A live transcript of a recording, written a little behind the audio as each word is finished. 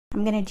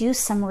I'm going to do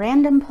some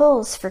random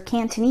pulls for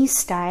Cantonese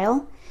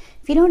style.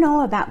 If you don't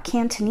know about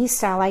Cantonese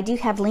style, I do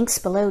have links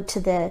below to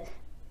the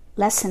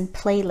lesson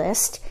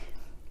playlist.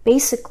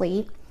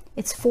 Basically,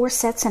 it's 4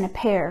 sets in a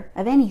pair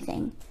of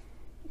anything.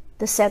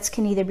 The sets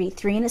can either be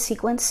 3 in a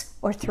sequence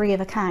or 3 of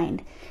a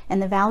kind,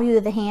 and the value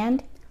of the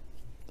hand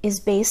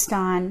is based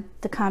on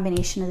the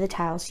combination of the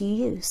tiles you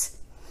use.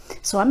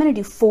 So I'm going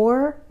to do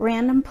 4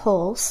 random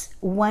pulls,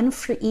 1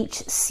 for each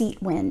seat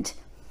wind,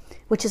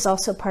 which is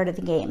also part of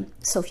the game.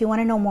 So if you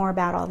want to know more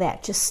about all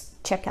that,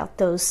 just check out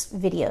those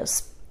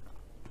videos.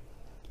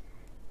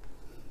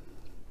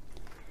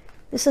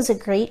 This is a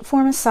great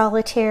form of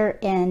solitaire,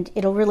 and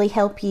it'll really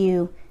help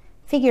you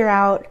figure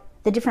out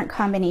the different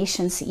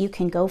combinations that you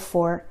can go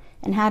for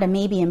and how to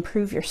maybe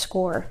improve your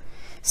score.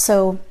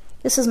 So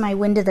this is my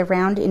wind of the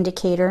round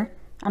indicator.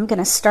 I'm going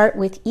to start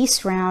with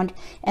east round,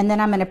 and then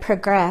I'm going to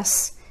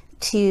progress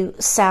to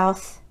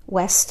south,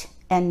 west,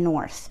 and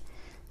north.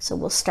 So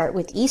we'll start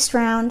with east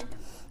round,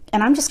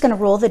 and I'm just going to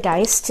roll the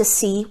dice to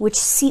see which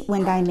seat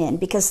wind I'm in,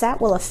 because that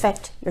will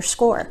affect your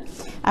score.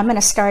 I'm going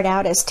to start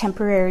out as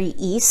temporary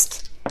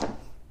east,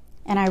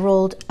 and I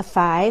rolled a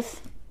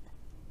 5.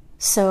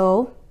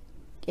 So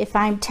if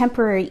I'm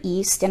temporary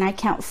east and I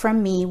count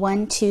from me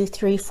 1, 2,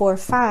 3, 4,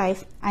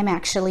 5, I'm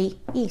actually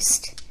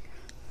east.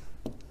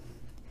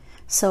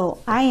 So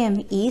I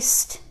am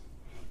east,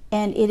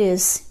 and it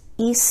is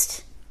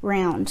east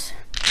round.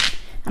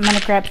 I'm going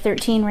to grab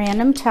 13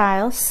 random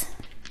tiles.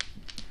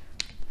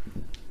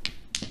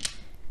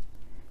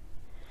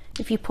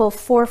 If you pull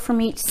 4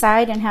 from each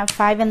side and have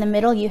 5 in the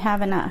middle, you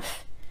have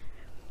enough.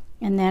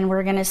 And then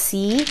we're going to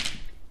see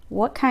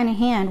what kind of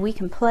hand we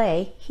can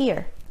play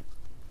here.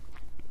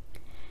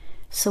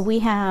 So we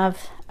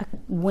have a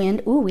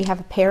wind. Ooh, we have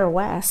a pair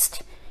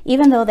west.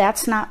 Even though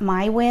that's not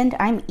my wind,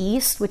 I'm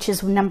east, which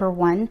is number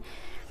 1.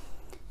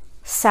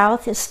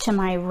 South is to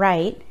my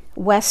right.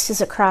 West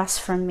is across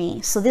from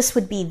me. So this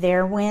would be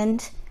their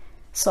wind.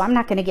 So I'm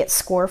not going to get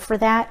score for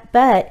that,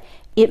 but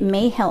it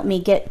may help me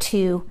get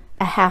to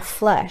a half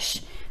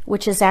flush,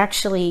 which is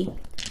actually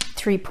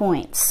 3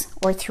 points,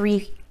 or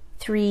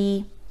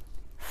 3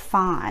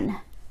 fawn.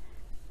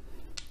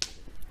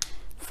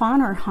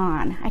 Fawn or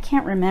han? I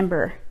can't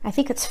remember. I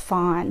think it's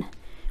fawn,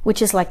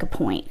 which is like a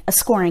point, a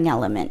scoring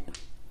element.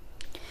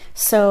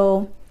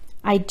 So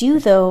I do,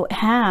 though,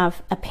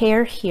 have a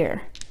pair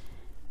here.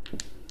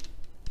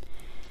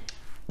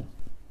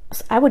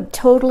 So I would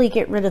totally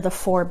get rid of the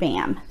 4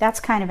 bam. That's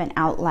kind of an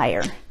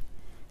outlier.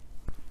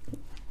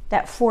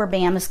 That 4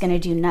 bam is going to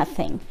do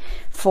nothing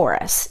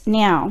for us.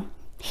 Now,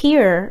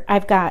 here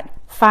I've got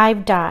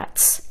 5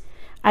 dots.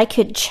 I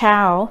could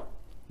chow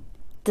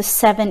the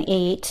 7,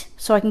 8,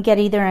 so I can get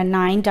either a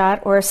 9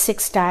 dot or a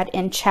 6 dot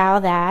and chow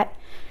that.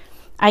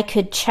 I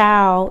could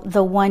chow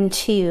the 1,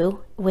 2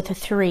 with a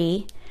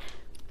 3,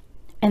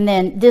 and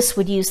then this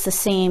would use the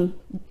same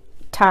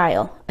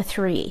tile, a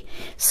 3.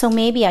 So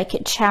maybe I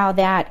could chow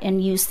that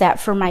and use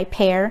that for my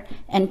pair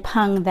and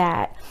pung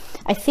that.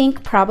 I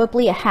think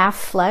probably a half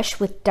flush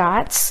with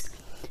dots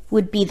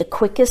would be the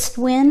quickest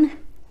win,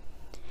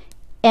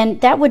 and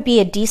that would be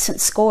a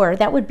decent score.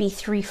 That would be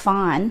 3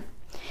 fawn.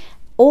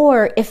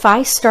 Or if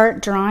I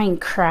start drawing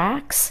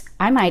cracks,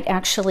 I might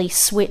actually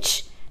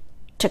switch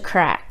to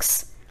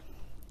cracks,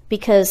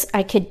 because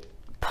I could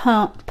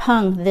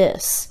pung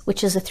this,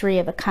 which is a 3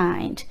 of a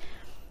kind.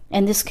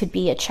 And this could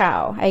be a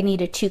chow. I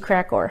need a 2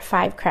 crack or a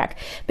 5 crack.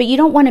 But you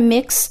don't want to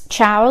mix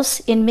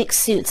chows in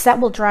mixed suits. That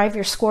will drive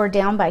your score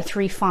down by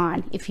 3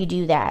 fawn if you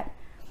do that.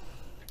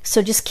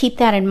 So just keep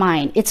that in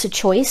mind. It's a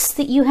choice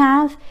that you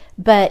have,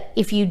 but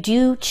if you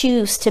do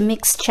choose to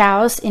mix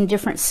chows in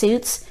different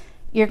suits,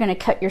 you're going to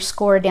cut your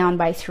score down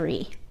by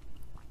 3.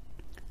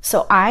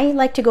 So I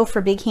like to go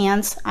for big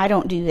hands. I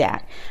don't do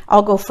that.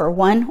 I'll go for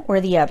one or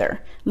the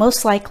other.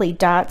 Most likely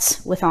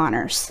dots with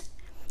honors.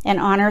 And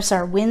honors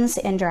are winds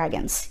and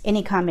dragons,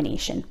 any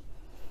combination.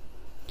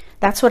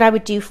 That's what I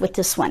would do with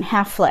this one,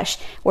 half flush.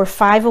 We're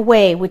 5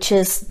 away, which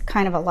is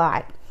kind of a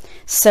lot.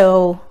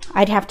 So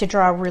I'd have to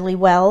draw really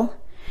well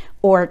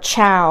or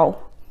chow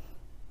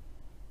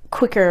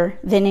quicker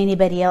than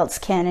anybody else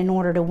can in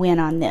order to win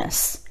on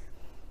this.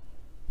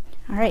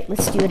 All right,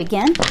 let's do it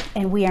again.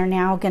 And we are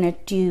now going to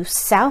do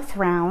south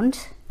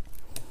round.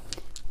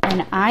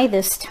 And I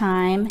this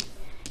time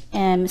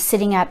am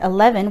sitting at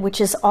 11, which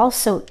is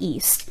also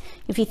east.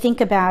 If you think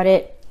about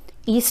it,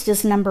 east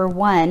is number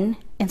 1,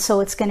 and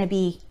so it's going to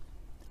be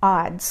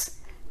odds.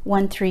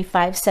 1, 3,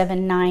 5,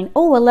 7, 9.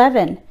 Oh,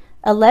 11.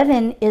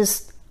 11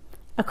 is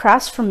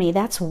across from me.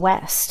 That's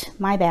west.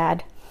 My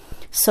bad.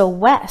 So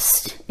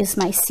west is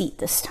my seat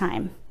this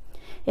time.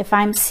 If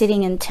I'm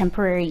sitting in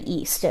temporary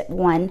east at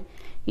 1,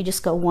 you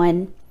just go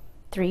 1,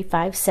 3,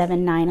 5,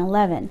 7, 9,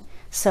 11.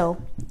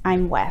 So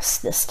I'm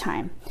west this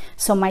time.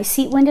 So my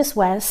seat wind is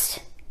west,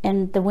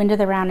 and the wind of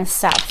the round is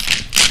south.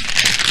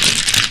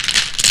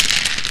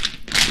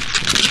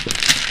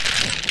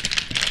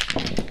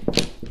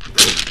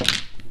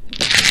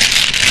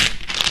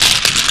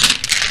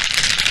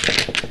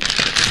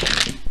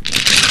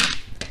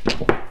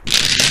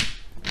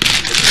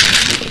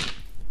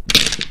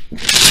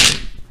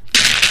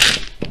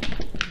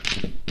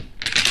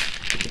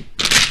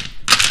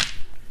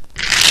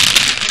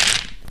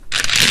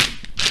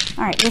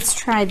 All right, let's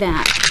try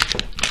that.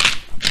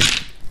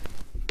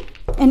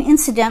 And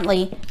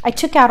incidentally, I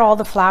took out all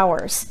the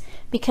flowers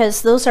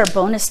because those are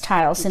bonus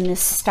tiles in this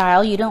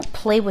style. You don't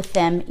play with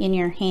them in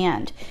your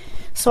hand.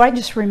 So I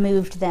just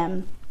removed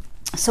them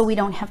so we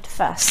don't have to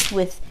fuss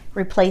with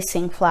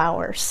replacing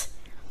flowers.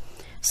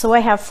 So I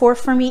have 4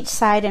 from each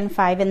side and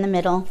 5 in the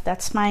middle.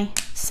 That's my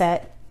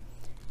set.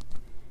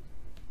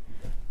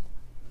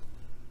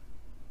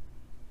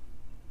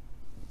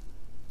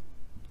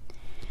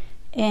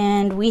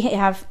 And we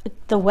have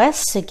the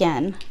Wests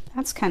again.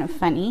 That's kind of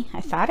funny.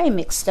 I thought I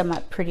mixed them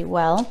up pretty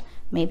well.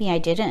 Maybe I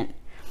didn't.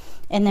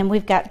 And then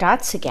we've got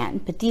dots again,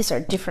 but these are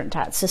different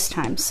dots this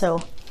time.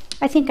 So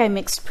I think I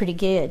mixed pretty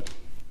good.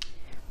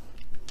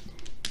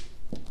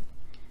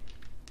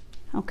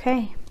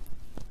 Okay.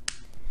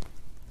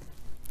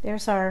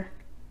 There's our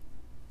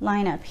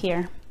lineup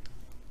here.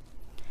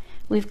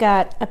 We've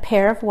got a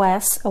pair of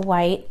Wests, a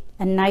white,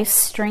 a nice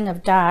string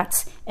of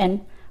dots,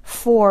 and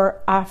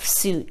 4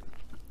 offsuit.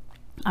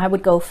 I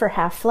would go for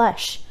half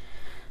flush.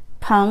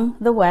 Pung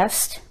the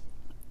West.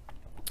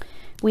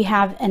 We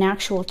have an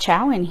actual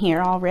chow in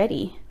here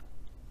already.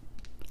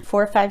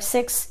 4, 5,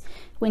 6.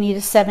 We need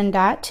a 7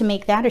 dot to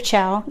make that a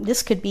chow.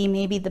 This could be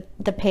maybe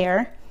the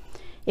pair.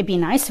 It'd be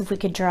nice if we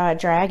could draw a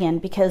dragon,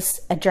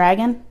 because a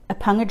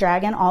pung a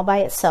dragon all by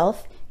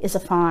itself is a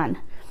fawn.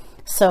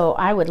 So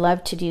I would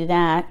love to do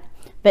that.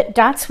 But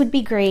dots would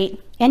be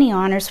great. Any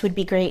honors would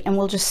be great, and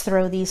we'll just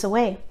throw these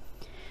away.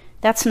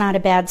 That's not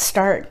a bad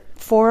start.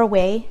 4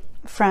 away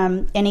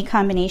from any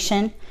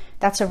combination.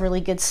 That's a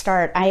really good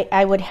start.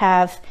 I would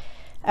have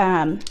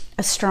I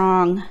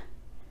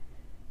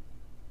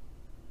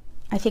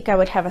think I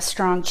would have a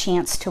strong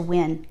chance to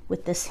win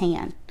with this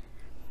hand.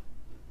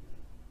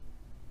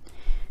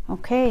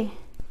 Okay,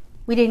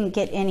 we didn't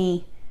get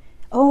any.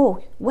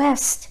 Oh,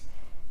 West.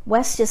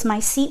 West is my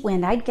seat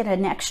wind. I'd get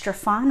an extra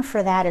fawn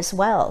for that as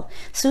well.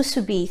 So this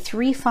would be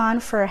 3 fawn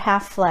for a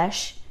half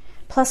flush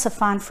plus a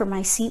fawn for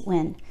my seat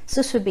wind. So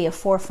this would be a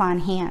 4 fawn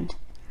hand.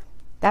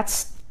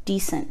 That's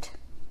decent.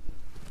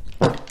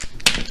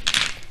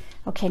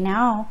 Okay,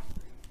 now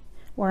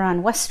we're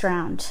on West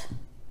round.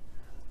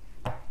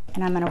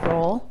 And I'm going to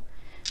roll.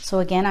 So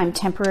again, I'm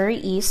temporary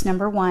east,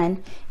 number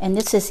 1, and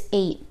this is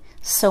 8.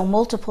 So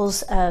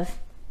multiples of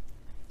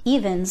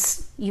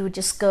evens, you would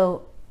just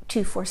go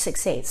 2, 4,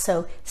 6, 8.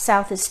 So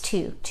south is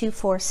 2, 2,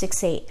 4,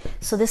 6, 8.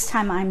 So this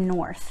time I'm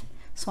north.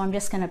 So I'm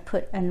just going to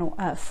put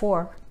a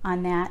 4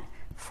 on that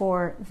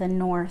for the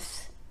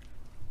north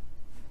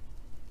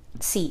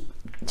seat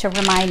to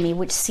remind me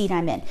which seat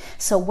I'm in.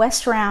 So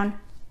West round,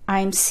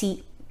 I'm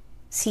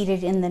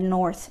seated in the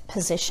north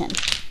position.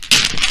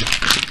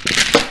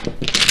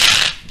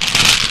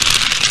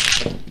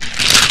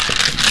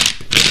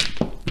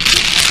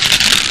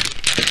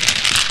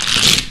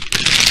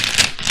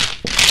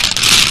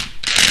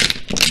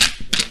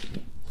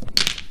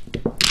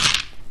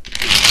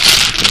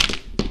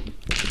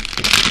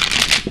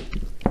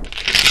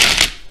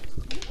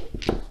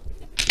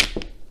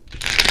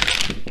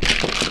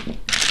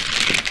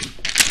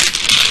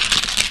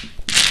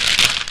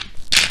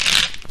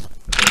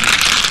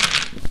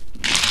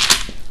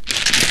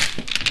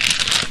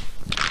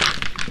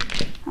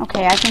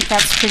 Okay, I think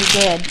that's pretty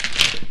good.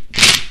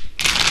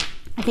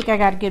 I think I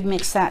got a good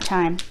mix that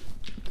time.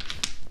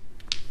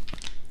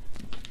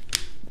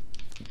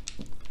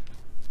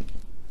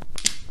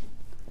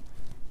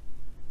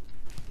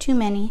 Too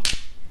many.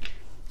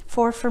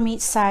 4 from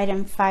each side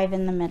and 5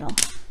 in the middle.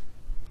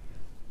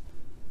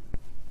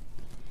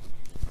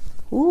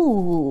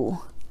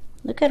 Ooh,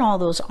 look at all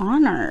those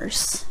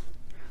honors.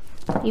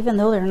 Even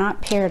though they're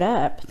not paired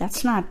up,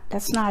 that's not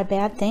a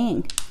bad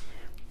thing,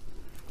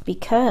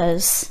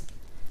 because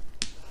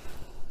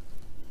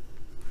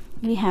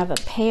we have a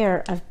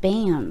pair of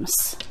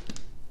BAMs.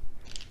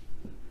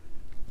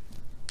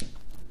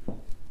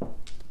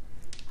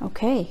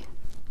 Okay,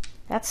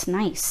 that's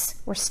nice.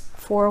 We're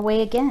 4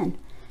 away again.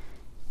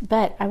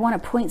 But I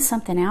want to point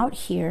something out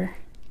here.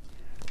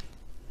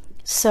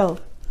 So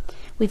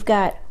we've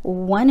got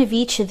 1 of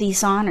each of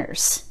these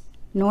honors.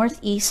 North,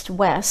 east,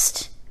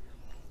 west.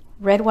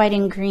 Red, white,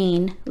 and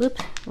green.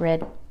 Oops,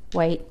 red,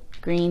 white,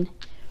 green.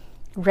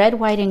 Red,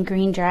 white, and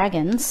green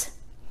dragons.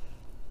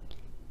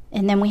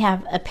 And then we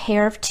have a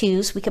pair of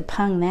 2s. We could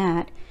pung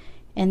that.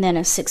 And then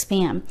a 6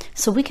 BAM.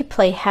 So we could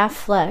play half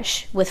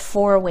flush with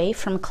 4 away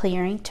from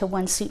clearing to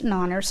 1 suit and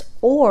honors,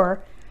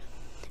 or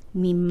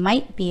we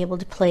might be able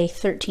to play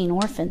 13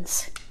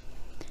 orphans.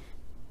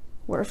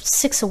 We're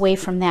 6 away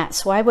from that.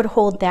 So I would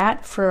hold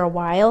that for a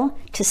while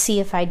to see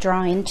if I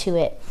draw into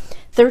it.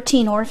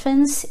 13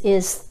 orphans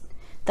is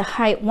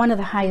one of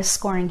the highest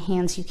scoring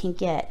hands you can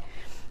get.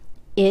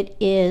 It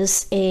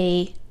is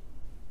a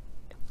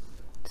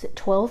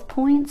 12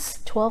 points?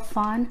 12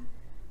 fawn?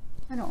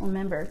 I don't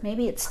remember.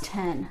 Maybe it's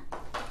 10.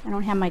 I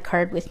don't have my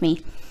card with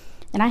me.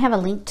 And I have a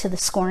link to the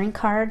scoring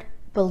card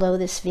below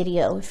this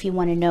video if you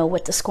want to know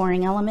what the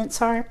scoring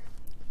elements are.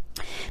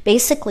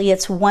 Basically,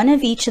 it's 1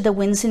 of each of the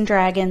winds and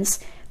dragons,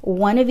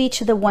 1 of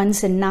each of the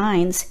 1s and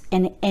 9s,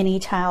 and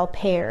any tile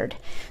paired.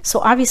 So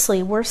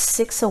obviously we're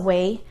 6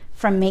 away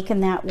from making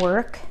that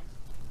work.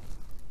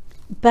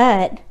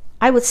 But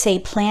I would say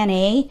plan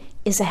A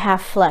is a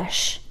half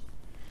flush.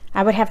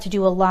 I would have to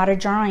do a lot of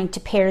drawing to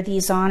pair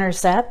these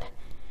honors up,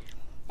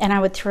 and I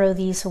would throw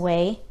these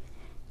away.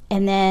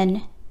 And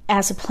then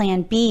as a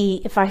plan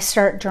B, if I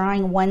start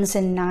drawing 1s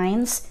and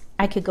 9s,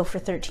 I could go for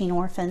 13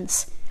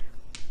 orphans.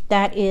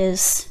 That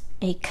is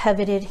a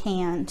coveted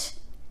hand.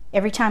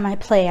 Every time I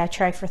play, I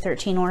try for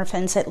 13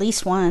 orphans at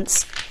least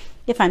once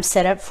if I'm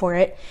set up for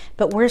it.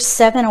 But we're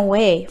 7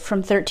 away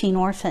from 13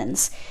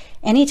 orphans.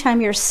 Anytime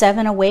you're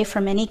 7 away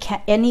from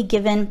any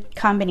given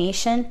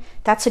combination,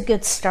 that's a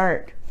good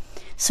start.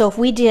 So if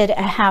we did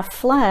a half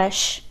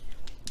flush,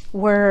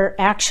 we're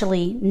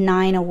actually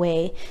 9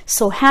 away.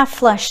 So half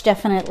flush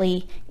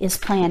definitely is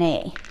plan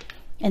A.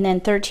 And then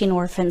 13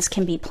 orphans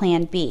can be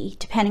plan B,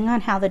 depending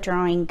on how the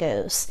drawing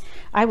goes.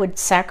 I would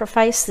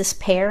sacrifice this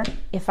pair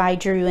if I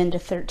drew into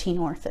 13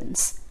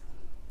 orphans.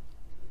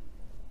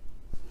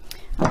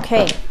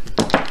 Okay,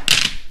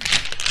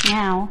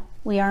 now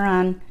we are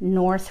on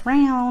north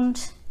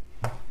round,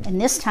 and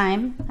this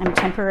time I'm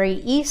temporary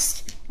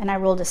east, and I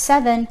rolled a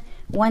 7.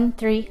 1,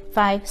 3,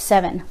 5,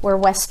 7. We're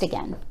west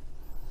again.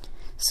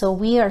 So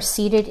we are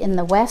seated in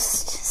the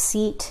west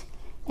seat,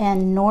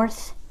 and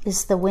north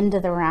is the wind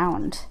of the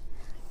round.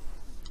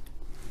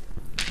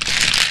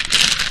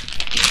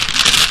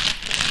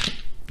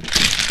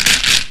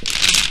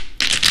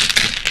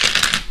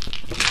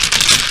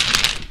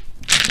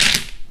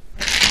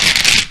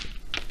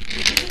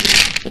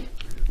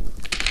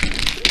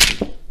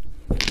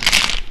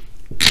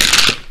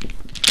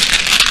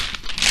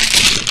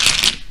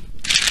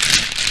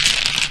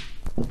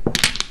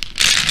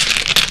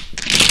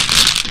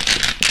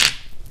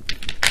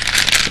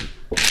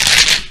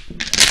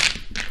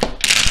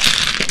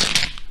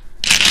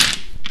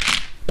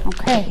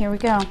 Okay, here we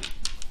go.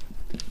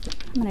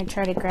 I'm going to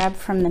try to grab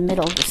from the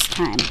middle this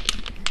time.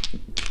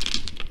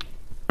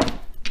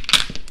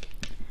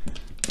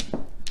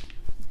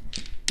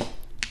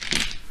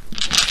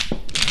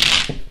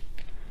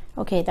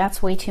 Okay,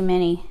 that's way too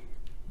many.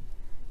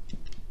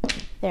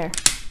 There.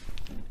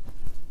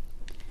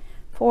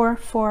 4,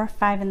 4,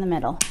 5 in the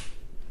middle.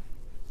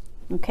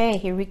 Okay,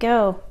 here we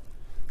go.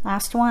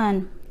 Last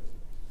one.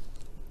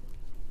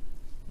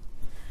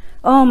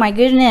 Oh my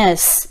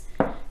goodness.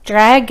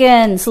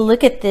 Dragons,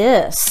 look at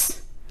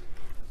this.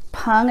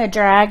 Pung of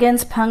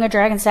dragons,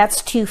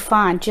 that's 2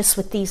 fawn just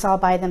with these all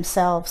by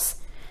themselves.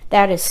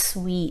 That is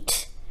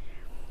sweet.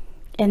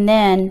 And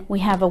then we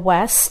have a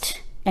west,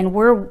 and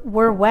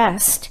we're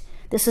west.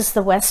 This is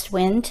the west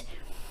wind.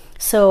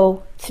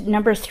 So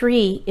number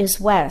 3 is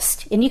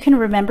west. And you can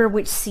remember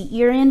which seat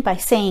you're in by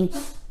saying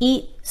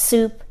eat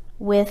soup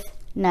with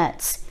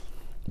nuts.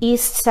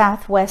 East,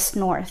 south, west,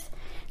 north.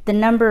 The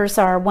numbers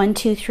are 1,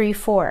 2, 3,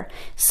 4.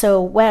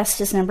 So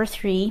west is number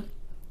 3.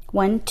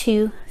 1,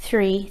 2,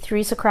 3.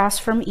 3's across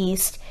from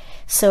east.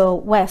 So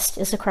west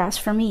is across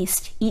from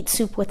east. Eat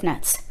soup with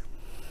nuts.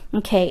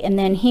 Okay, and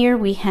then here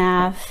we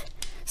have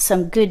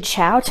some good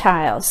chow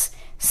tiles.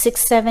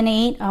 6, 7,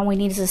 8. All we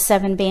need is a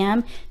 7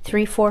 bam.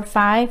 3, 4,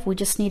 5. We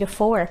just need a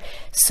 4.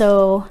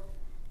 So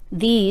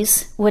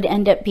these would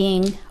end up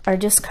being our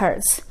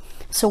discards.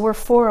 So we're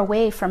 4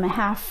 away from a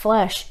half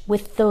flush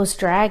with those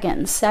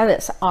dragons. That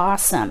is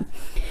awesome.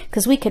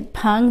 Because we could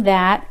pung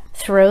that,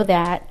 throw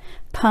that,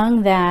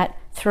 pung that,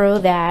 throw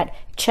that,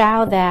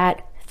 chow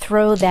that,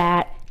 throw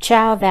that,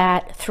 chow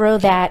that, throw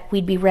that.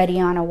 We'd be ready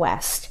on a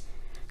west.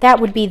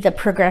 That would be the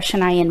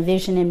progression I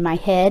envision in my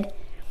head.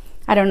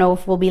 I don't know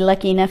if we'll be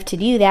lucky enough to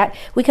do that.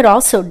 We could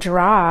also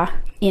draw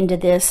into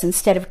this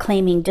instead of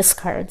claiming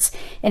discards.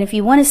 And if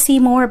you want to see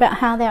more about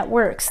how that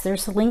works,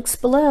 there's links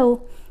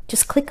below.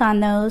 Just click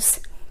on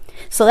those.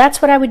 So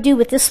that's what I would do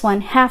with this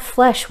one, half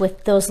flush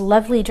with those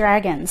lovely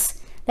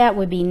dragons. That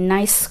would be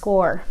nice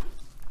score.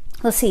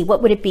 Let's see,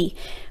 what would it be?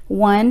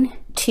 1,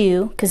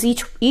 2, because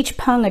each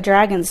pung of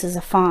dragons is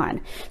a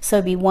fawn. So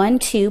it'd be 1,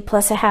 2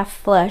 plus a half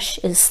flush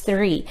is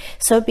 3.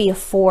 So it'd be a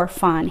 4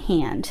 fawn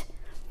hand.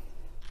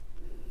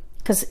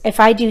 Because if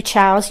I do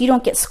chows, you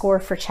don't get score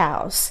for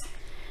chows.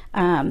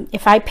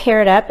 If I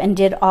pair it up and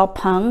did all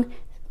pung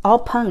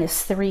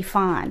is 3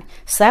 fawn,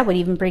 so that would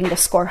even bring the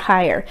score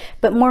higher.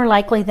 But more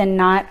likely than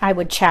not, I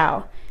would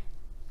chow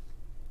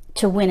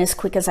to win as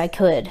quick as I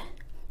could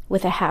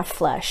with a half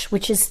flush,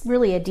 which is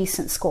really a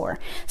decent score.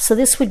 So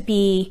this would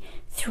be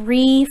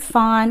 3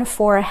 fawn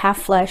for a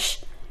half flush,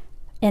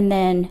 and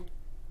then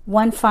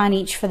 1 fawn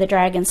each for the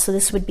dragons. So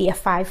this would be a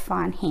 5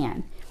 fawn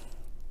hand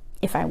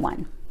if I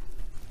won.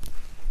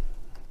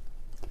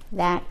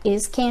 That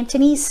is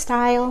Cantonese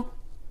style.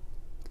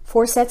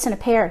 4 sets in a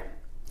pair.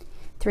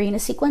 3 in a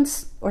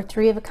sequence or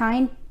 3 of a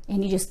kind,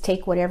 and you just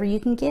take whatever you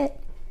can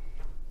get.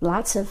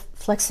 Lots of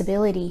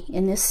flexibility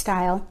in this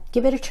style.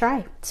 Give it a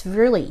try. It's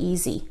really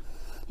easy.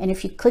 And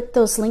if you click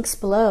those links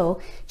below,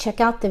 check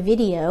out the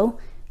video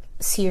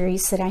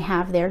series that I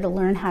have there to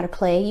learn how to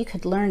play. You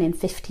could learn in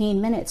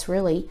 15 minutes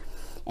really.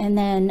 And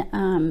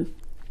then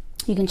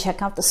you can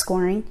check out the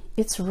scoring.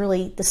 It's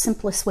really the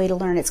simplest way to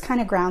learn. It's kind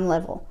of ground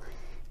level.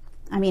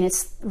 I mean,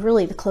 it's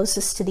really the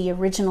closest to the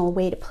original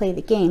way to play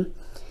the game.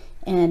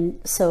 And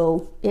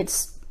so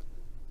it's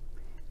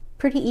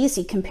pretty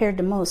easy compared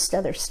to most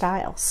other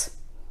styles.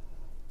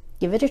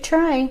 Give it a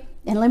try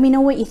and let me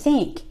know what you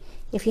think.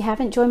 If you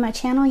haven't joined my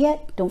channel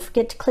yet, don't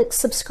forget to click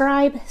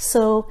subscribe,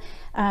 so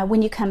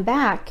when you come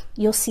back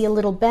you'll see a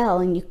little bell,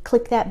 and you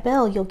click that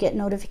bell, you'll get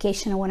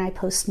notification of when I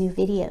post new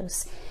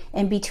videos.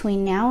 And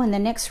between now and the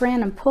next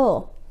random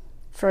pull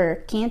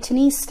for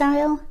Cantonese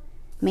style,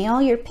 may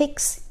all your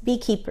picks be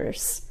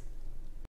keepers.